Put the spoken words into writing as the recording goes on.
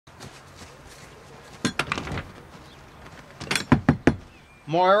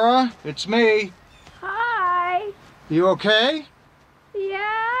Moira, it's me. Hi. You okay? Yeah,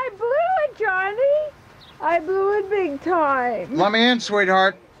 I blew it, Johnny. I blew it big time. Let me in,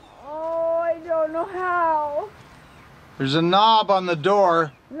 sweetheart. Oh, I don't know how. There's a knob on the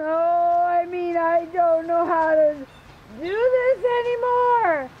door. No, I mean, I don't know how to do this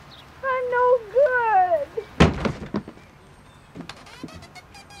anymore. I'm no good.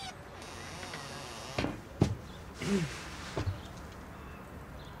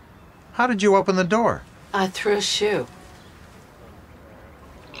 How did you open the door? I threw a shoe.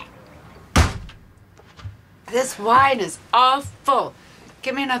 This wine is all full.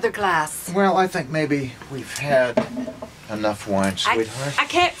 Give me another glass. Well, I think maybe we've had enough wine, sweetheart. I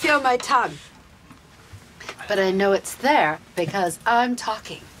can't feel my tongue. But I know it's there because I'm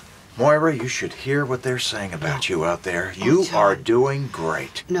talking. Moira, you should hear what they're saying about you out there. You are doing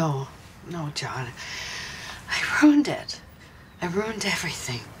great. No, John. I ruined it. I ruined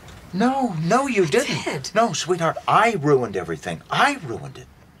everything. No, you didn't. Did. No, sweetheart, I ruined everything. I ruined it.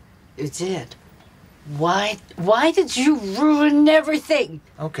 You did. Why did you ruin everything?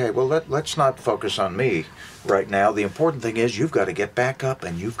 Okay, well, let's not focus on me right now. The important thing is you've got to get back up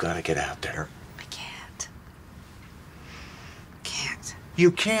and you've got to get out there. I can't. You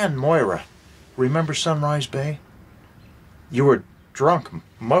can, Moira. Remember Sunrise Bay? You were drunk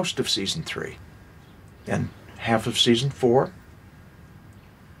most of season 3 and half of season 4.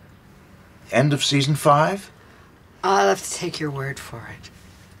 End of season 5. I'll have to take your word for it.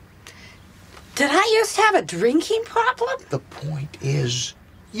 Did I used to have a drinking problem? The point is,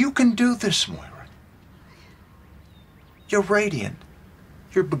 you can do this, Moira. You're radiant.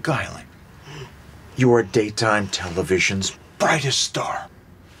 You're beguiling. You are daytime television's brightest star.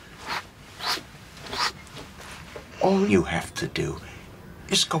 All you have to do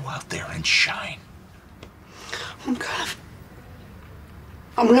is go out there and shine. I'm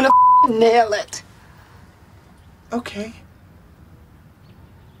gonna nail it. Okay.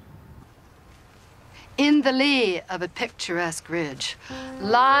 In the lee of a picturesque ridge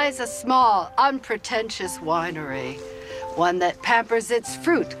lies a small, unpretentious winery, one that pampers its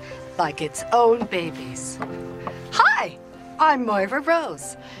fruit like its own babies. Hi, I'm Moira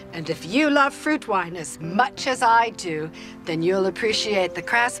Rose, and if you love fruit wine as much as I do, then you'll appreciate the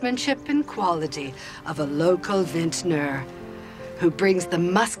craftsmanship and quality of a local vintner who brings the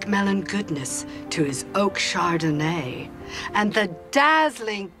muskmelon goodness to his oak Chardonnay and the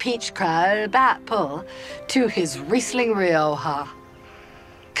dazzling peach Crabat pull to his Riesling Rioja.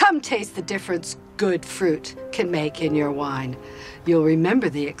 Come taste the difference good fruit can make in your wine. You'll remember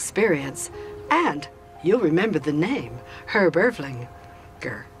the experience, and you'll remember the name, Herb Ervlinger,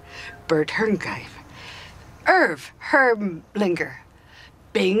 Bert Herngreif, Irv Herblinger,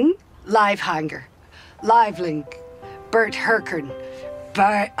 Bing Livehanger, Liveling, Bert Herkern,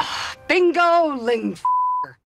 Bingo Ling.